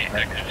 tonight,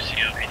 active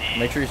COPD.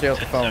 Make sure you stay off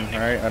the phone,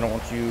 alright? I don't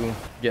want you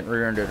getting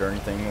rear-ended or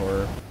anything,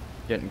 or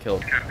getting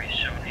killed.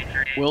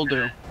 Will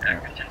do. Right.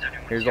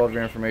 Here's all of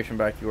your information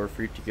back. You are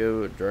free to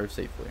go. Drive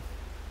safely.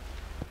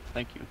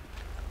 Thank you.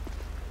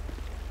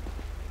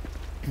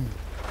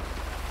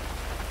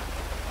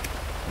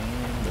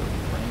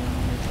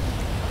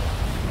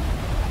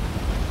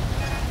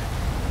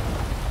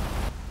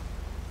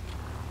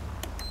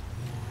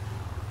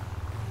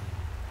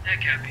 That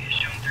copy is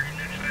shown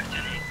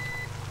 39510.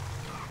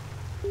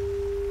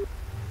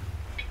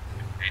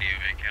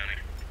 8008 County.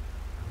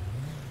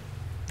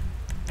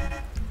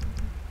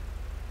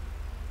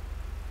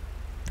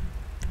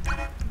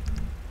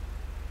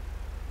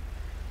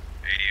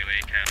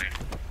 County.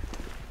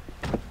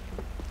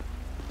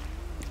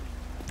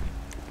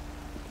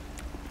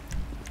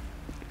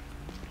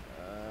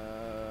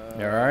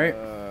 You alright?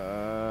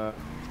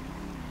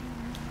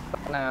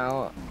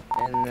 Now,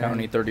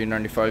 County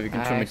 3095, you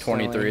can show me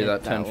 23,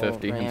 that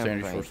 1050 in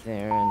Sandy Shores.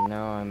 There, and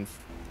now I'm.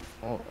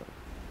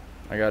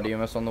 I got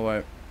EMS on the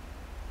way.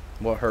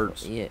 What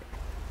hurts? Yeah.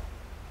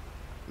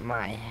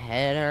 My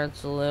head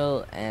hurts a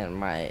little, and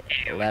my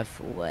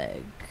left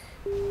leg.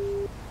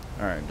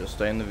 Alright, just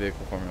stay in the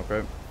vehicle for me,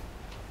 okay?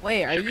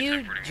 Wait, are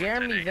you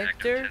Jeremy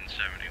Victor?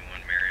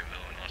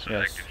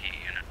 Yes.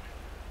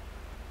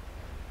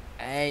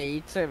 Hey,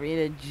 you took me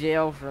to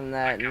jail from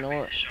that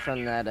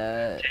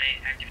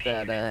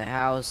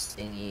house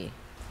thingy.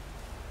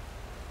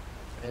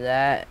 For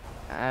that,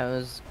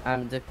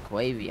 I'm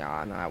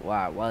DeQuavion. I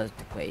was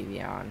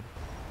DeQuavion.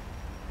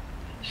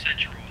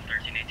 Central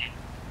 1318.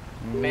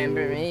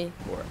 Remember me?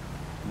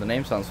 The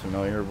name sounds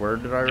familiar. Where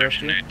did I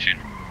arrest you?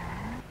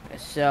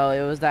 So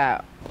it was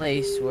that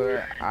place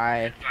where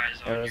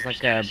there was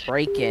like a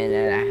break-in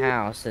at a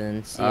house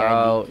and CID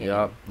Oh, came.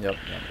 yep. Yeah.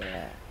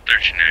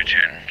 1318,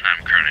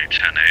 I'm currently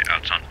 10-8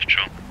 out on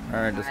patrol.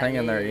 Alright, just hang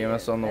in there.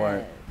 EMS on the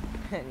way.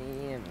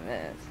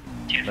 EMS.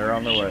 They're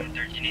on the way.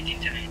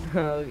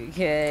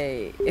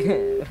 Okay.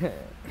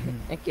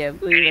 I can't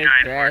believe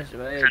I crashed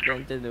my head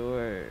into the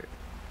door.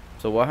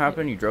 So what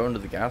happened? You drove into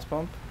the gas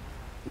pump?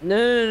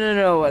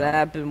 No. What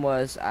happened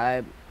was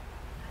I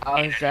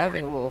was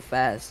driving a little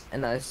fast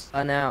and I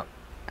spun out.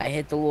 I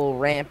hit the little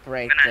ramp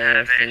right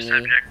there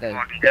thingy, the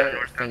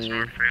dirt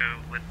thingy,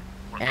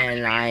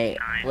 and I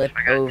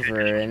flipped over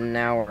and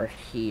now we're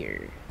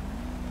here.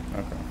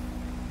 Okay.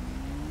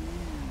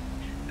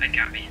 I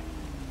copy.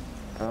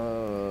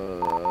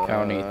 Oh.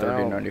 County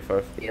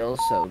 3095. Feels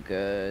so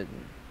good.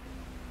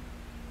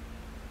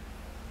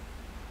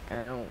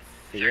 I don't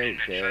feel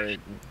good.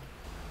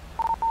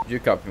 You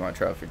copy my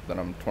traffic, then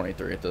I'm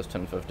 23 at this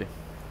 1050.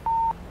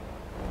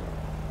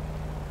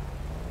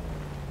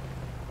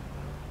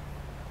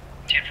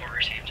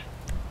 Received.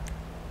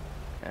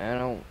 I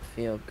don't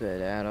feel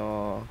good at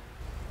all.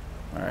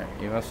 Alright,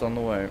 EMS on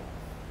the way.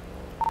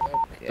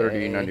 Okay.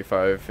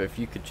 3095, if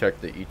you could check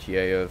the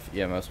ETA of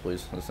EMS,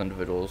 please. This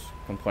individual is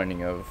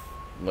complaining of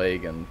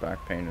leg and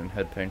back pain and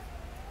head pain.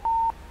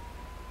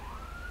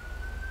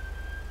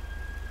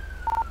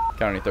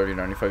 County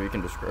 3095, you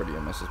can disregard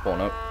EMS is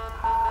pulling up.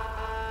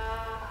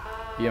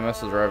 EMS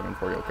is arriving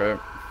for you, okay?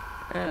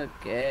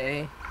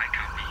 Okay. I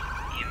copy.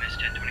 EMS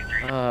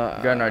 1023. You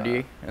got an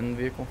ID in the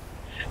vehicle?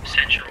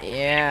 Central.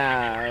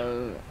 Yeah.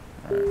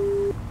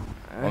 Alright.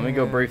 Let me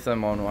go brief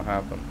them on what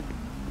happened.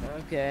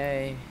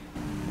 Okay.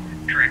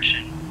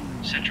 Correction.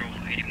 Central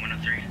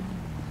 8103.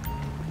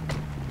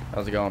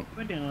 How's it going?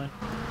 We're doing.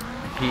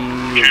 He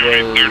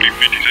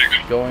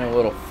was going a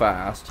little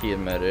fast, he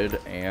admitted,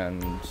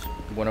 and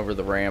went over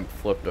the ramp,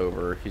 flipped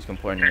over. He's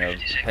complaining of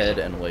head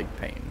and leg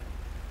pain.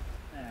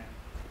 Hey,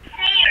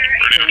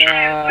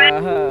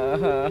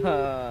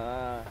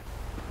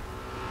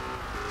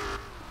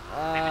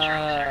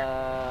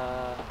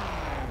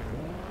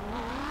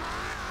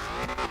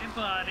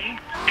 buddy.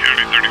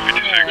 County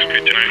 3056,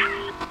 good tonight.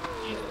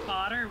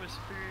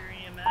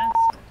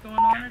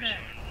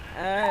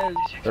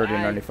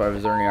 3095.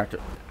 Is there any active?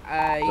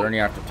 Is there any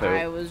active tow?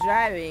 I was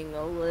driving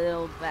a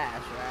little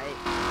fast, right?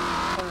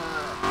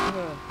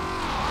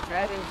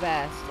 Driving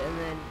fast, and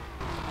then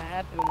what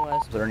happened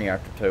was... Is there any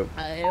active tow?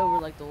 I hit over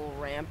like the little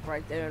ramp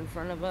right there in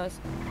front of us,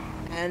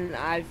 and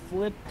I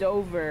flipped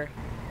over,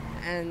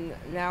 and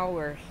now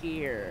we're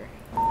here.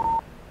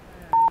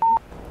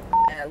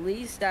 At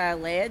least I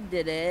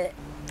landed it.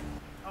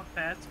 How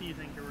fast do you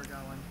think you were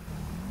going?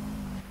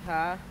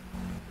 Huh?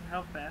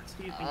 How fast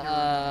do you think you were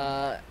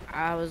going?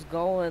 I was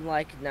going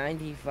like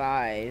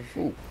 95.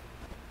 Ooh.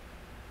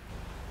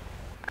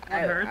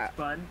 What hurts,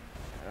 bud?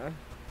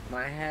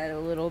 My head a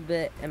little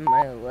bit and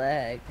my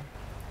leg.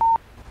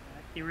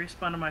 Can you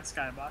respawn to my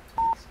skybox,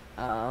 please?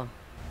 Oh.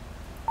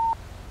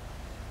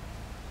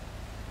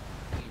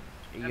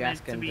 You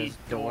asking this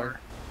door?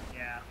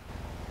 Yeah.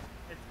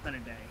 It's been a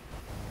day.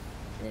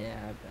 Yeah,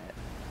 I bet.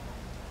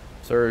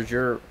 Sir, is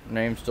your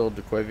name still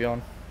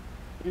DeQuavion?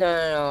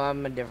 No,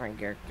 I'm a different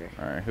character.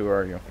 Alright, who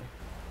are you?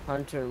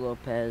 Hunter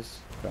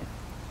Lopez. Okay.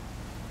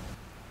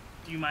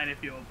 Do you mind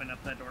if you open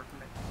up that door for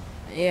me?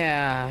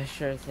 Yeah,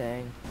 sure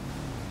thing.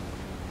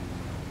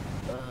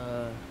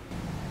 Alright,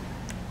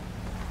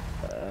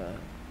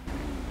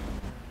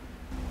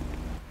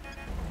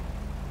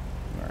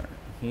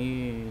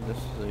 this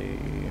is a...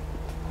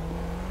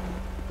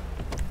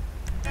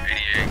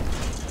 88,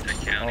 the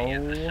county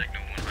at the signal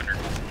 100 in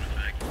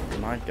effect.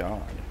 My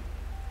god.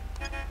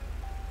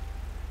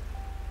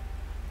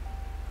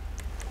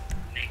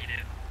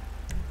 Negative.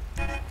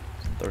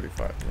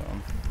 35 zone.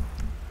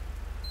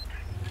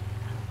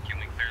 Can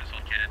we clear this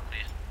on CAD,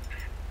 please?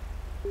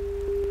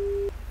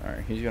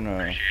 Alright, he's gonna...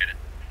 Appreciate it.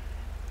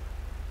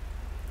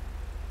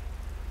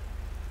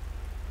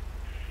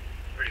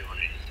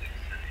 3186.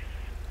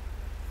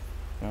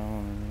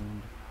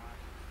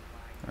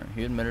 Alright,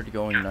 he admitted to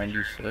going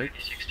 96.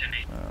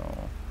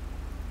 Oh.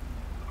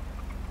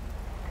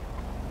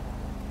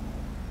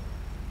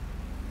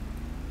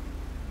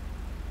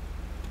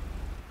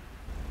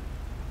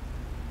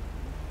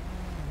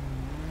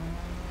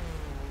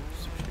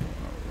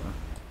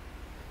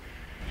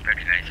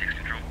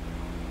 Control.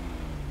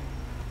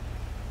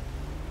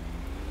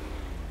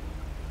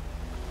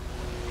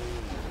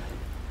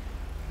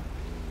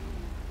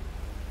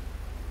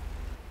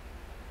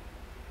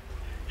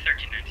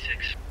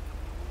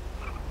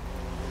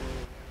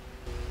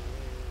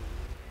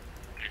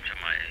 Good job,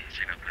 my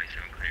signal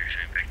 27 clear,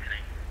 showing back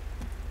today.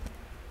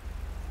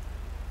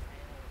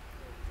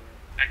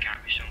 I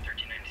copy, showing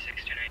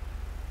 1396 tonight.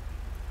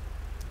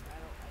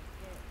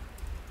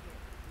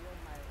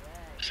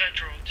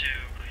 Central to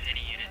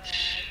any units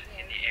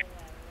in the area.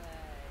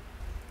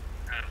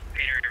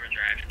 Painter River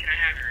Drive. Can I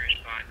have your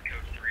respond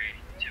code 3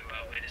 to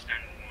latest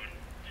 911?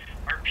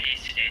 RP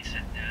states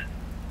that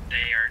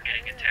they are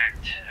getting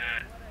attacked.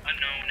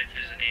 Unknown if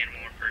it's an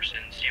animal or person.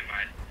 Stand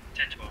by.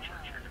 1012 for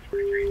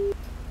 43.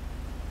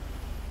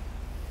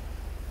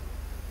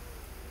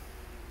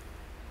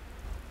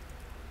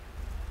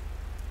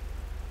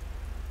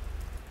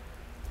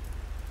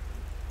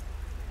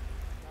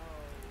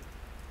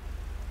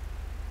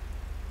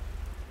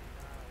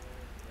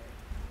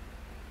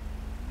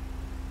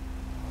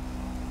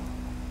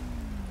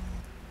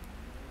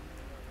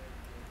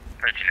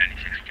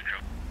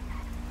 Control.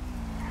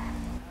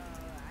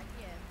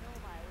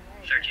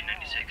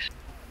 1396.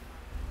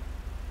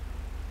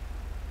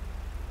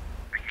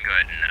 We can go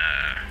ahead and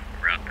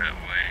route that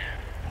way,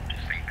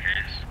 just in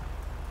case.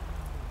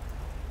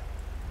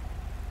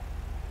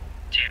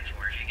 10-4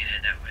 if you can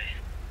head that way.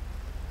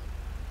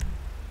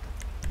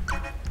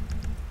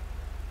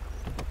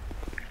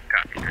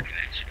 Copy,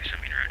 1396, show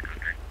me in route code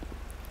 3.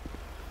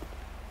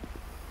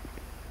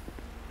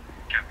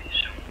 Copy,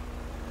 so.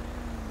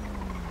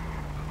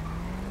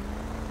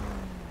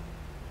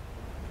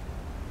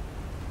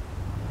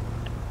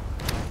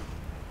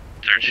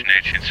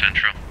 1318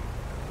 Central.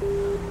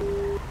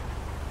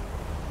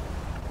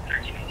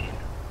 1318.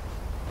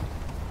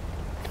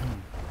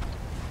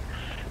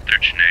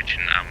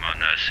 1318, I'm on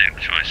St.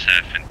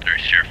 27,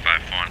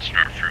 3051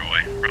 Start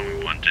Freeway,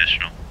 runway 1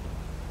 additional.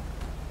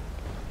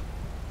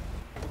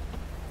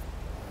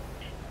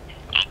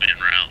 I'll be en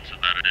route to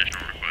that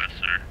additional request,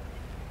 sir.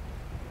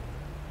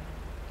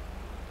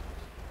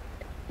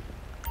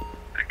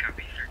 I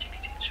copy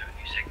 1318, showing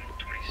you signal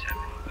 27,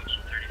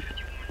 postal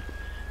 3051.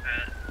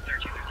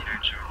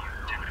 1359, showing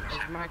you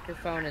His 1097.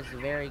 microphone is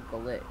very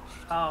glitched.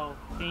 Oh,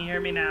 can you hear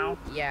me now?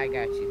 Yeah, I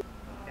got you.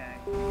 Okay,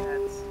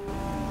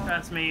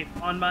 trust me,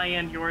 on my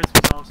end, yours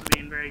was also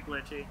being very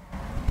glitchy.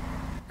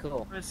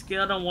 Cool. On a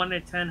scale of 1 to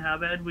 10, how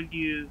bad would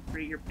you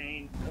rate your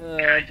pain?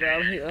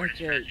 Probably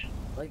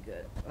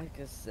like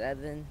a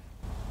 7.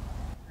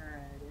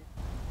 Alrighty.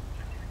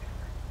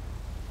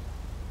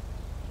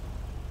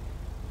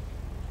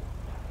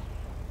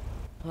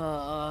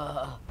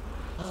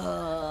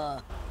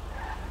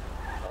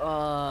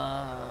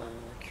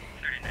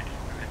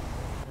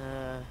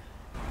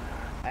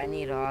 I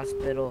need a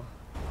hospital.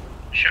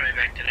 Show me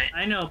back today.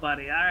 I know,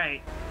 buddy.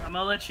 Alright. I'm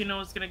gonna let you know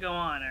what's gonna go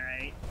on,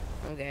 alright?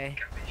 Okay.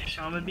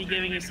 So I'm gonna be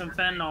giving you some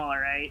fentanyl,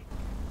 alright?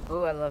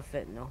 Oh, I love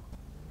fentanyl.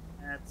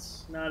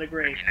 That's not a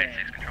great thing.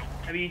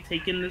 Have you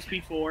taken this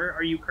before?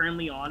 Are you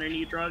currently on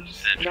any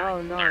drugs? No,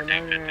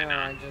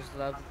 I just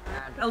love.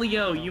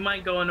 Elio, you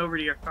mind going over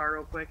to your car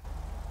real quick?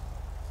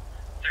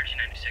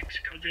 1396,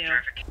 go through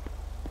traffic.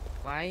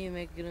 Why are you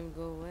making him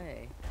go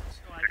away?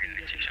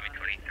 1396, show me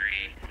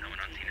 23. No one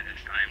on scene at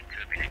this time.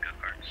 Could be go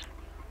cars.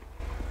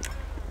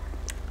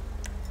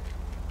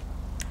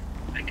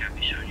 I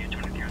copy, showing you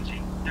 23 on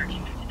scene.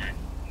 1359.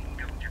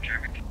 Go through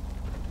traffic.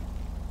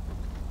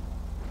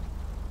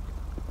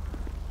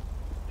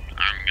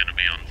 I'm gonna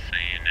be on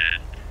scene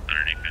at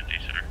 3050,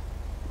 sir.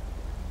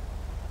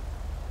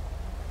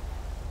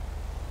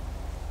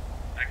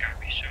 I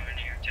copy, showing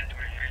you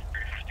 1023,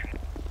 3051.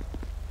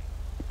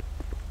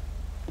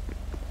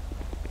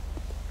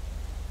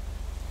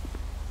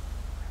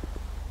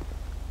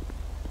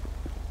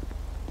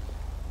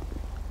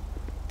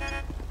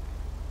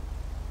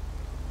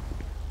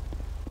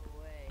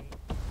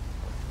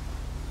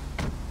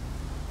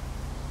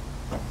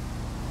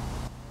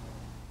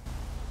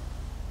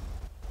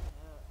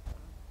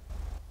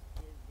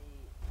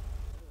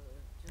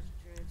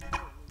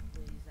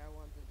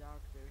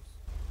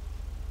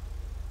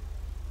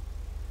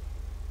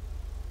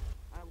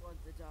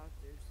 The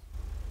doctors.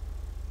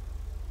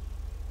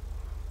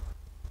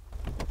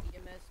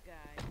 EMS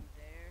guy, you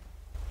there?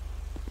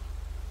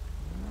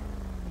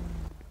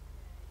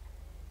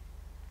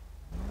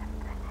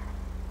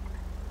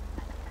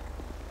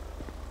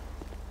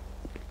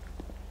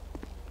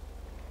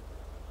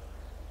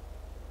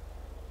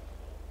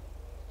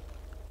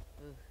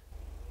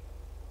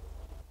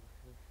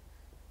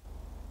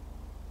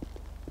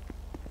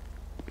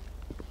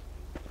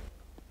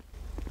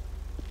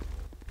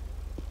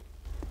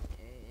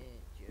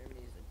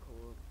 Jeremy's a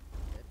cool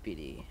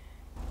deputy.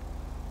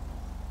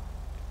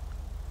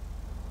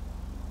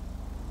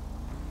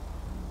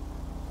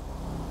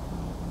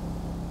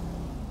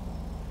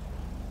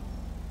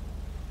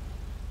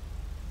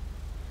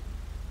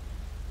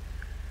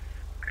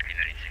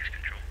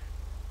 Control.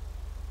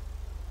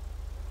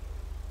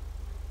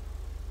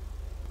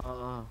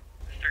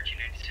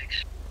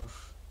 1396.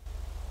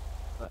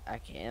 But I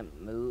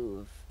can't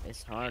move.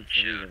 It's hard for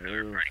me to move. No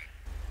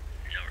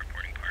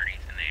reporting parties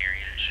in the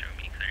area. Show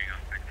me clearing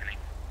off backfilling.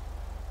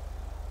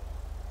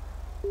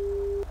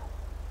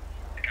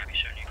 I copy,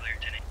 showing you clear,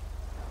 10.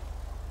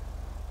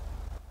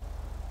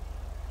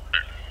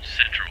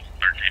 Central,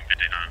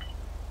 1359.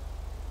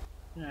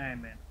 Alright,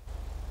 man.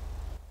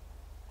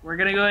 We're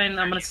gonna go ahead and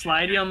I'm gonna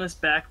slide you on this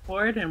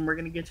backboard and we're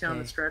gonna get you on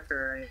the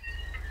stretcher, alright?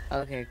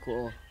 Okay,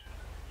 cool.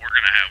 We're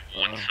gonna have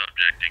one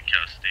subject in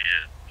custody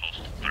at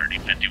postal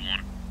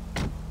 3051.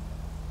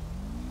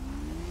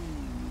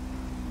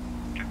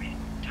 Copy.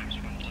 Times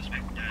 1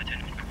 suspect,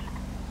 10.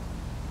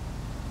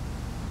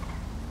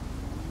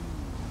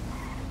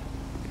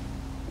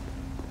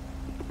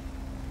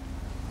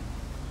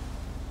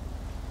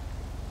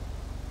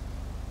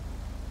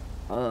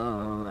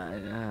 Oh my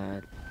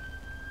god.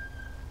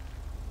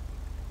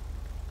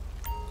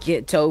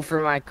 Get tow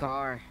for my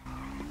car.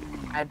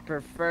 I'd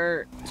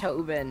prefer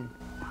Tobin,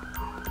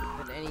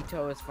 but any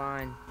tow is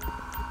fine.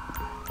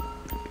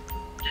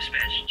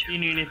 Dispatch. If you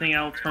need anything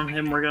else from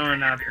him, we're going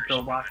to the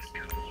pillbox.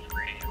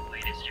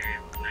 Latest area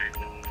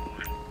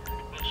 911.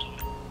 Postal.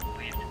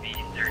 We have to be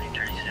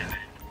 3037.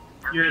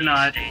 You're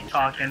not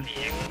talking.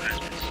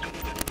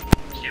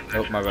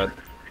 Oh, my bad.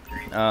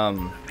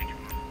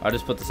 I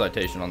just put the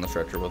citation on the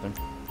stretcher with him,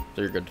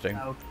 so you're good to take.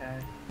 Okay.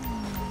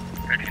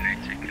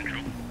 1396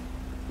 control.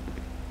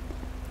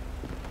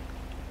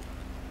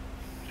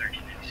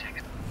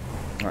 1396.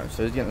 Alright,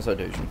 so he's getting the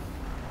citation.